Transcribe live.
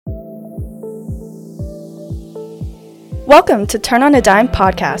Welcome to Turn on a Dime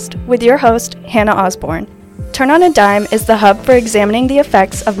podcast with your host, Hannah Osborne. Turn on a Dime is the hub for examining the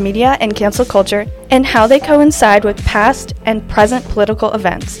effects of media and cancel culture and how they coincide with past and present political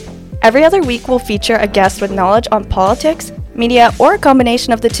events. Every other week we'll feature a guest with knowledge on politics, media, or a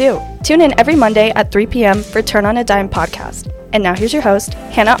combination of the two. Tune in every Monday at 3 p.m. for Turn on a Dime podcast. And now here's your host,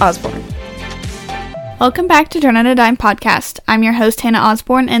 Hannah Osborne. Welcome back to Turn on a Dime podcast. I'm your host, Hannah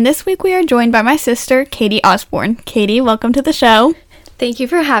Osborne, and this week we are joined by my sister, Katie Osborne. Katie, welcome to the show. Thank you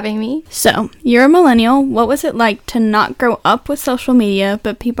for having me. So, you're a millennial. What was it like to not grow up with social media,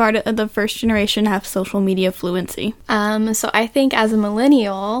 but be part of the first generation to have social media fluency? So I think as a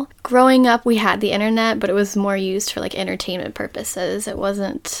millennial, growing up we had the internet, but it was more used for like entertainment purposes. There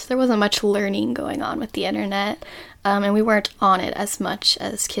wasn't much learning going on with the internet. And we weren't on it as much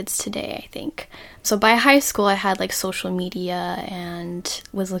as kids today, I think. So by high school, I had like social media and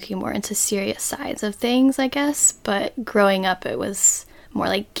was looking more into serious sides of things, I guess. But growing up, it was more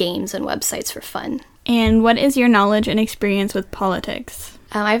like games and websites for fun. And what is your knowledge and experience with politics?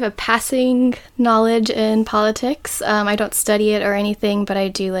 I have a passing knowledge in politics. I don't study it or anything, but I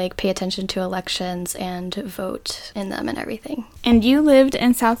do like pay attention to elections and vote in them and everything. And you lived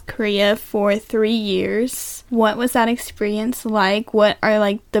in South Korea for 3 years. What was that experience like? What are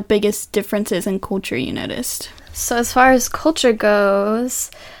like the biggest differences in culture you noticed? So as far as culture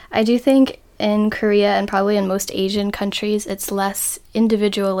goes, I do think in Korea and probably in most Asian countries, it's less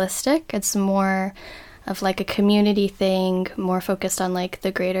individualistic. It's more of like a community thing, more focused on like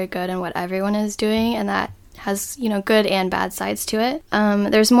the greater good and what everyone is doing, and that has, you know, good and bad sides to it.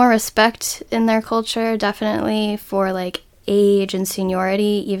 There's more respect in their culture, definitely, for like age and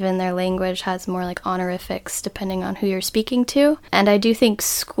seniority. Even their language has more like honorifics depending on who you're speaking to. And I do think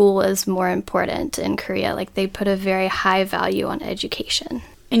school is more important in Korea. Like they put a very high value on education.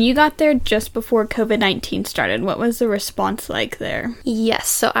 And you got there just before COVID-19 started. What was the response like there? Yes,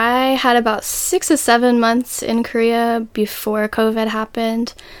 so I had about 6 to 7 months in Korea before COVID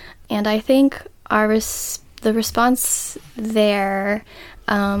happened. And I think the response there,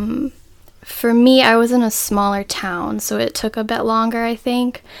 for me, I was in a smaller town, so it took a bit longer, I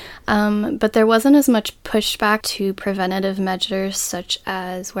think. But there wasn't as much pushback to preventative measures such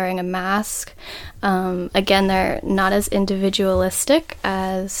as wearing a mask. Again, they're not as individualistic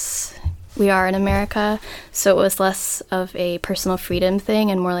as we are in America, so it was less of a personal freedom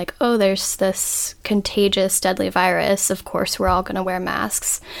thing and more like, oh, there's this contagious, deadly virus, of course we're all going to wear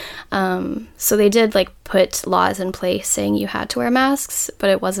masks. So they did like put laws in place saying you had to wear masks, but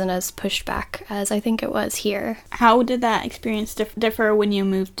it wasn't as pushed back as I think it was here. How did that experience differ when you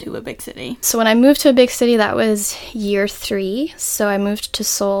moved to a big city? So when I moved to a big city, that was year 3. So I moved to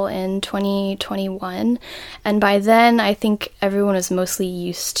Seoul in 2021. And by then, I think everyone was mostly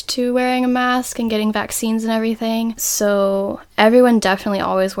used to wearing a mask and getting vaccines and everything. So everyone definitely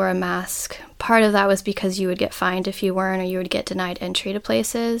always wore a mask. Part of that was because you would get fined if you weren't, or you would get denied entry to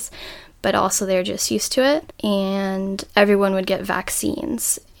places. But also they're just used to it, and everyone would get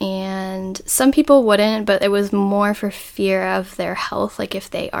vaccines. And some people wouldn't, but it was more for fear of their health, like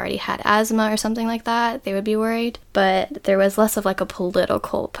if they already had asthma or something like that, they would be worried. But there was less of like a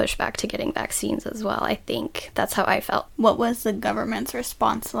political pushback to getting vaccines as well, I think. That's how I felt. What was the government's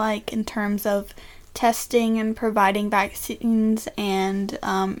response like in terms of testing and providing vaccines and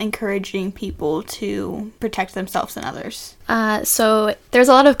encouraging people to protect themselves and others? So there's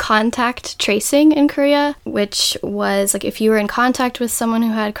a lot of contact tracing in Korea, which was like if you were in contact with someone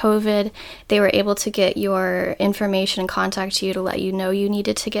who had COVID, they were able to get your information and contact you to let you know you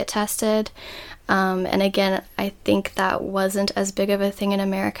needed to get tested. And again, I think that wasn't as big of a thing in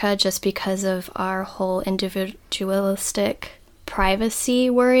America just because of our whole individualistic privacy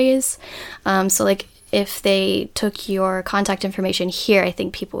worries. So like if they took your contact information here, I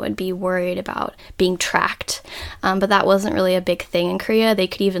think people would be worried about being tracked. But that wasn't really a big thing in Korea. They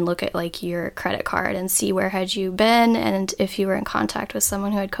could even look at like your credit card and see where had you been and if you were in contact with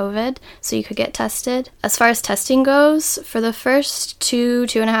someone who had COVID, so you could get tested. As far as testing goes, for the first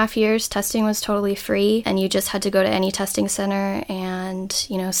 2.5 years, testing was totally free, and you just had to go to any testing center and,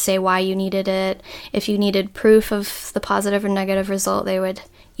 you know, say why you needed it. If you needed proof of the positive or negative result, they would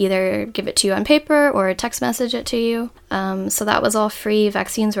either give it to you on paper or text message it to you. So that was all free.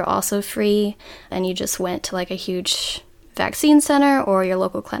 Vaccines were also free, and you just went to like a huge vaccine center or your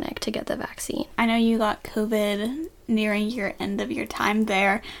local clinic to get the vaccine. I know you got COVID nearing your end of your time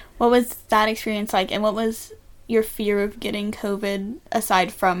there. What was that experience like, and what was your fear of getting COVID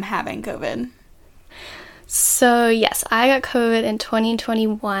aside from having COVID? So, yes, I got COVID in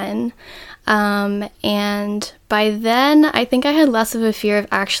 2021, and by then, I think I had less of a fear of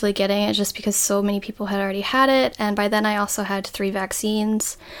actually getting it just because so many people had already had it, and by then I also had 3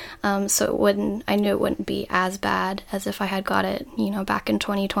 vaccines, so I knew it wouldn't be as bad as if I had got it, back in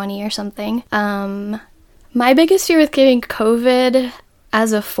 2020 or something. My biggest fear with getting COVID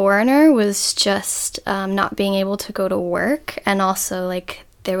as a foreigner was just not being able to go to work, and also,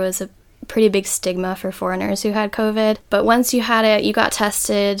 there was a pretty big stigma for foreigners who had COVID. But once you had it, you got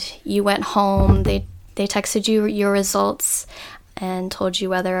tested, you went home, they texted you your results and told you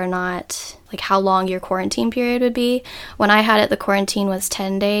whether or not, how long your quarantine period would be. When I had it, the quarantine was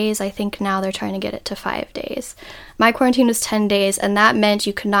 10 days. I think now they're trying to get it to 5 days. My quarantine was 10 days, and that meant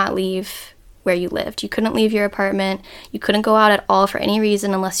you could not leave where you lived. You couldn't leave your apartment. You couldn't go out at all for any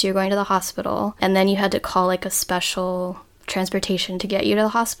reason unless you were going to the hospital. And then you had to call, a special transportation to get you to the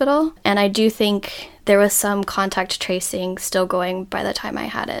hospital. And I do think there was some contact tracing still going by the time I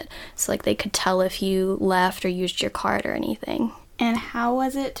had it. So they could tell if you left or used your card or anything. And how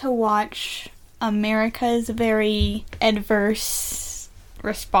was it to watch America's very adverse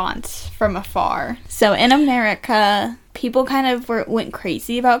response from afar? So in America, people kind of went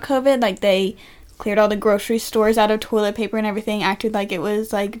crazy about COVID. They cleared all the grocery stores out of toilet paper and everything, acted like it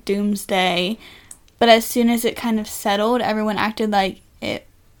was doomsday. But as soon as it kind of settled, everyone acted like it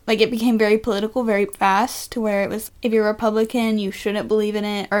became very political very fast, to where it was, if you're Republican, you shouldn't believe in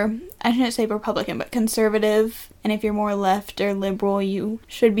it. Or, I shouldn't say Republican, but conservative. And if you're more left or liberal, you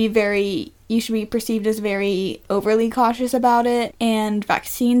should be perceived as very overly cautious about it. And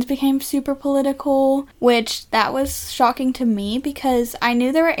vaccines became super political, which that was shocking to me because I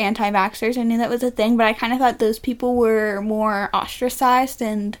knew there were anti-vaxxers. I knew that was a thing, but I kind of thought those people were more ostracized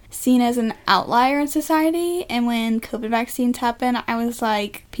and seen as an outlier in society. And when COVID vaccines happened, I was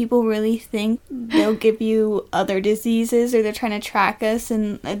like, people really think they'll give you other diseases, or they're trying to track us.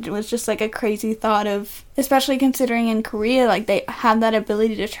 And it was just a crazy thought of, especially considering in Korea, they have that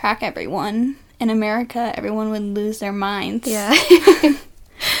ability to track everyone. In America, everyone would lose their minds. Yeah.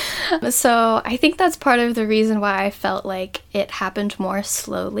 So I think that's part of the reason why I felt like it happened more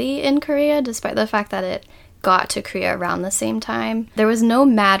slowly in Korea, despite the fact that it got to Korea around the same time. There was no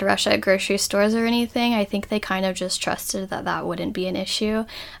mad rush at grocery stores or anything. I think they kind of just trusted that wouldn't be an issue.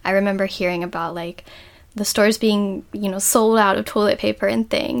 I remember hearing about the stores being, sold out of toilet paper and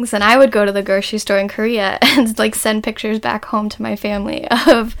things. And I would go to the grocery store in Korea and send pictures back home to my family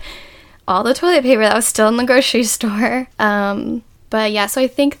of all the toilet paper that was still in the grocery store. But yeah, so I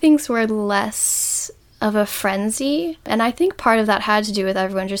think things were less of a frenzy. And I think part of that had to do with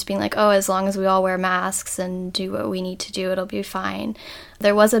everyone just being like, oh, as long as we all wear masks and do what we need to do, it'll be fine.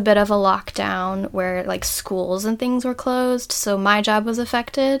 There was a bit of a lockdown where schools and things were closed. So my job was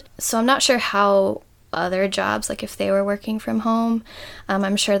affected. So I'm not sure how other jobs, if they were working from home,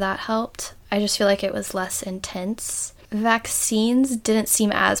 I'm sure that helped. I just feel like it was less intense. Vaccines didn't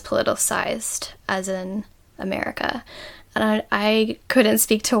seem as politicized as in America, and I couldn't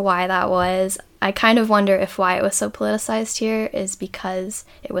speak to why that was. I kind of wonder if why it was so politicized here is because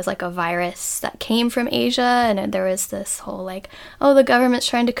it was a virus that came from Asia, and there was this whole the government's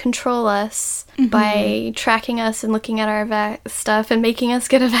trying to control us by tracking us and looking at our stuff and making us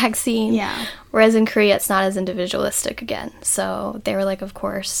get a vaccine. Yeah. Whereas in Korea, it's not as individualistic again. So they were of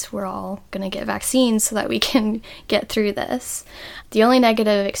course, we're all going to get vaccines so that we can get through this. The only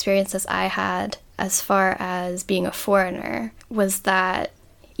negative experiences I had as far as being a foreigner was that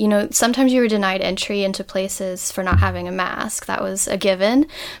sometimes you were denied entry into places for not having a mask. That was a given.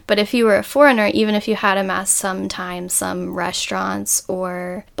 But if you were a foreigner, even if you had a mask, sometimes some restaurants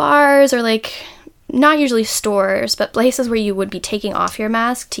or bars or not usually stores, but places where you would be taking off your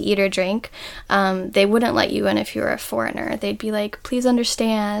mask to eat or drink, they wouldn't let you in if you were a foreigner. They'd be like, please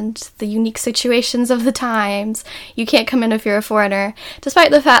understand the unique situations of the times. You can't come in if you're a foreigner.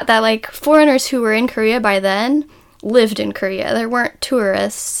 Despite the fact that foreigners who were in Korea by then lived in Korea. There weren't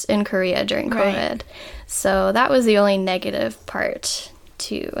tourists in Korea during COVID. Right. So that was the only negative part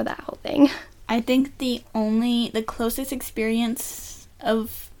to that whole thing. I think the closest experience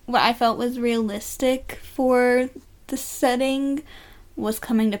of what I felt was realistic for the setting was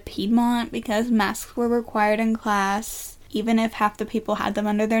coming to Piedmont, because masks were required in class, even if half the people had them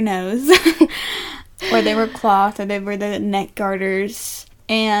under their nose, or they were cloth, or they were the neck garters.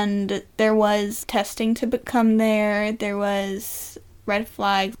 And there was testing to become there. There was red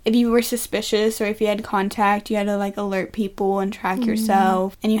flags. If you were suspicious or if you had contact, you had to like alert people and track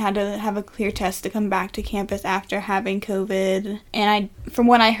yourself, and you had to have a clear test to come back to campus after having COVID. And from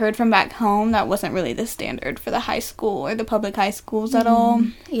what I heard from back home, that wasn't really the standard for the high school or the public high schools at all.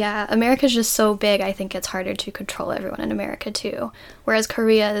 Yeah, America's just so big, I think it's harder to control everyone in America too. Whereas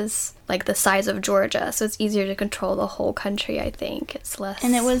Korea is like the size of Georgia, so it's easier to control the whole country, I think. It's less.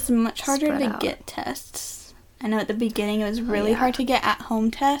 And it was much harder to out. get tests. I know at the beginning it was really hard to get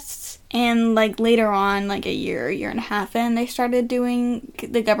at-home tests. And, like, later on, like a year and a half in, they started doing,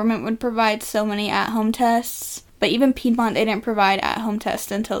 the government would provide so many at-home tests. But even Piedmont, they didn't provide at-home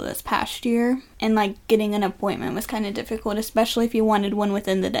tests until this past year. And, like, getting an appointment was kind of difficult, especially if you wanted one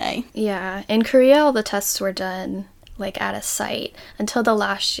within the day. Yeah, in Korea, all the tests were done like at a site until the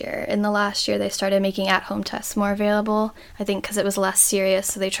last year. In the last year, they started making at-home tests more available, I think because it was less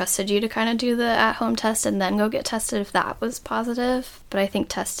serious, so they trusted you to kind of do the at-home test and then go get tested if that was positive. But I think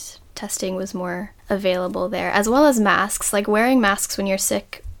testing was more available there, as well as masks. Like, wearing masks when you're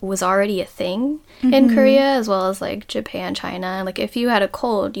sick was already a thing in Korea, as well as like Japan, China. Like, if you had a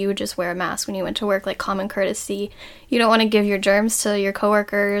cold, you would just wear a mask when you went to work, like common courtesy. You don't want to give your germs to your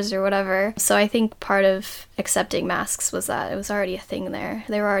coworkers or whatever. So I think part of accepting masks was that it was already a thing there.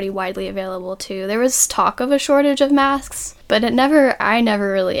 They were already widely available too. There was talk of a shortage of masks, but I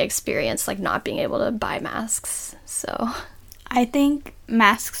never really experienced like not being able to buy masks. So I think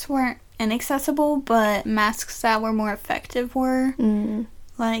masks weren't inaccessible, but masks that were more effective were.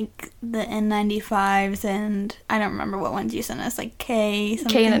 Like the N95s, and I don't remember what ones you sent us, like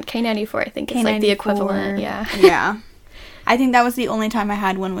K94, I think is like the equivalent. Yeah. I think that was the only time I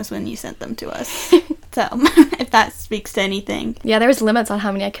had one was when you sent them to us. So, if that speaks to anything. Yeah, there was limits on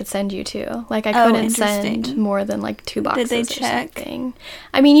how many I could send you to. Like, I couldn't send more than like 2 boxes. Did they check? Or something.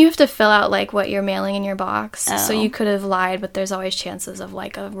 I mean, you have to fill out like what you're mailing in your box. So you could have lied, but there's always chances of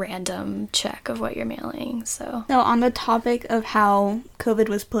like a random check of what you're mailing. So on the topic of how COVID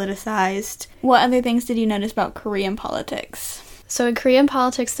was politicized, what other things did you notice about Korean politics? So in Korean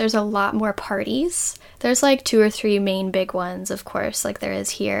politics, there's a lot more parties. There's like 2 or 3 main big ones, of course, like there is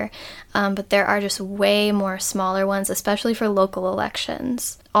here. But there are just way more smaller ones, especially for local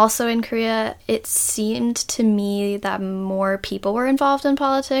elections. Also in Korea, it seemed to me that more people were involved in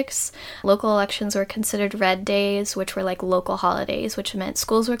politics. Local elections were considered red days, which were like local holidays, which meant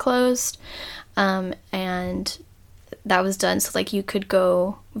schools were closed. And that was done so like you could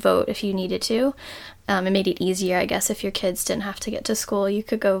go vote if you needed to. It made it easier, I guess, if your kids didn't have to get to school, you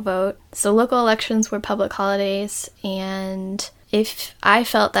could go vote. So local elections were public holidays, and if I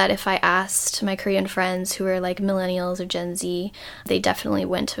felt that if I asked my Korean friends who were like millennials or Gen Z, they definitely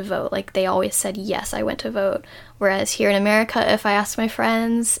went to vote. Like, they always said, yes, I went to vote. Whereas here in America, if I asked my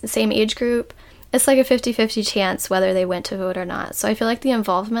friends, same age group, it's like a 50-50 chance whether they went to vote or not. So I feel like the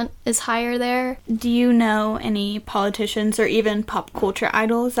involvement is higher there. Do you know any politicians or even pop culture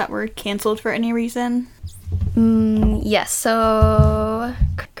idols that were canceled for any reason? Yes, so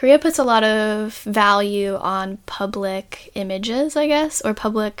Korea puts a lot of value on public images, I guess, or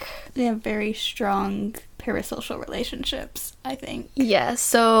public... They have very strong parasocial relationships, I think. Yeah,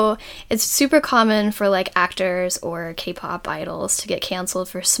 so it's super common for like actors or K-pop idols to get canceled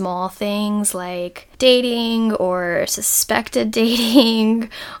for small things like dating or suspected dating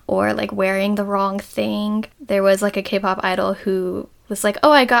or like wearing the wrong thing. There was like a K-pop idol who was like,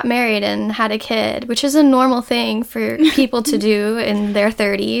 oh, I got married and had a kid, which is a normal thing for people to do in their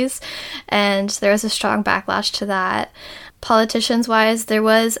 30s, and there was a strong backlash to that. Politicians-wise, there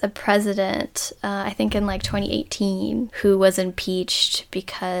was a president, I think in like 2018, who was impeached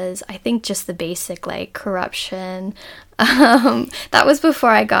because I think just the basic like corruption. That was before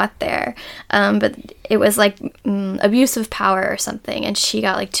I got there, but it was like abuse of power or something, and she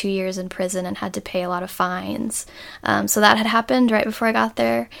got like 2 years in prison and had to pay a lot of fines. So that had happened right before I got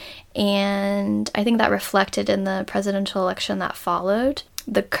there, and I think that reflected in the presidential election that followed.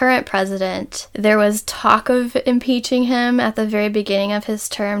 The current president, there was talk of impeaching him at the very beginning of his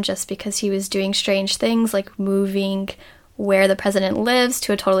term just because he was doing strange things like moving where the president lives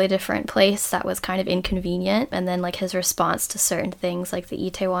to a totally different place that was kind of inconvenient, and then like his response to certain things like the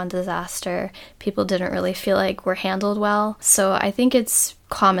Itaewon disaster, people didn't really feel like were handled well. So I think it's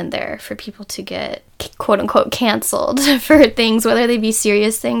common there for people to get quote-unquote canceled for things, whether they be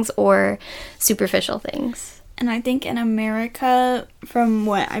serious things or superficial things. And I think in America, from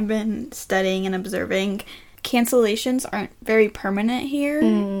what I've been studying and observing, cancellations aren't very permanent here.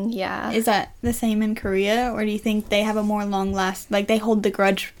 Yeah. Is that the same in Korea? Or do you think they have a more like they hold the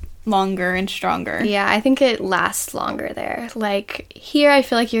grudge longer and stronger? Yeah, I think it lasts longer there. Like, here I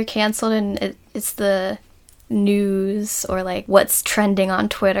feel like you're canceled and it's the news or like what's trending on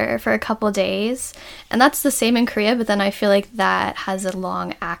Twitter for a couple days. And that's the same in Korea, but then I feel like that has a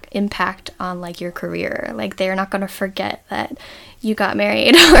long impact on like your career. Like they're not going to forget that you got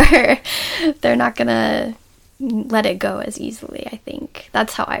married, or they're not going to let it go as easily, I think.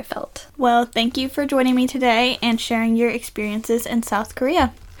 That's how I felt. Well, thank you for joining me today and sharing your experiences in South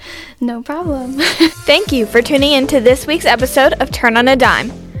Korea. No problem. Thank you for tuning in to this week's episode of Turn on a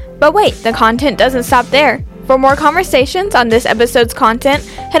Dime. But wait, the content doesn't stop there. For more conversations on this episode's content,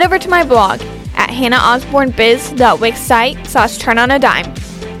 head over to my blog at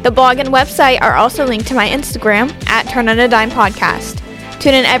hannahosbornbiz.wix.site/turnonadime. The blog and website are also linked to my Instagram at Turn on a Dime Podcast.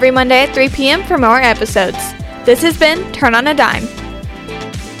 Tune in every Monday at 3 p.m. for more episodes. This has been Turn on a Dime.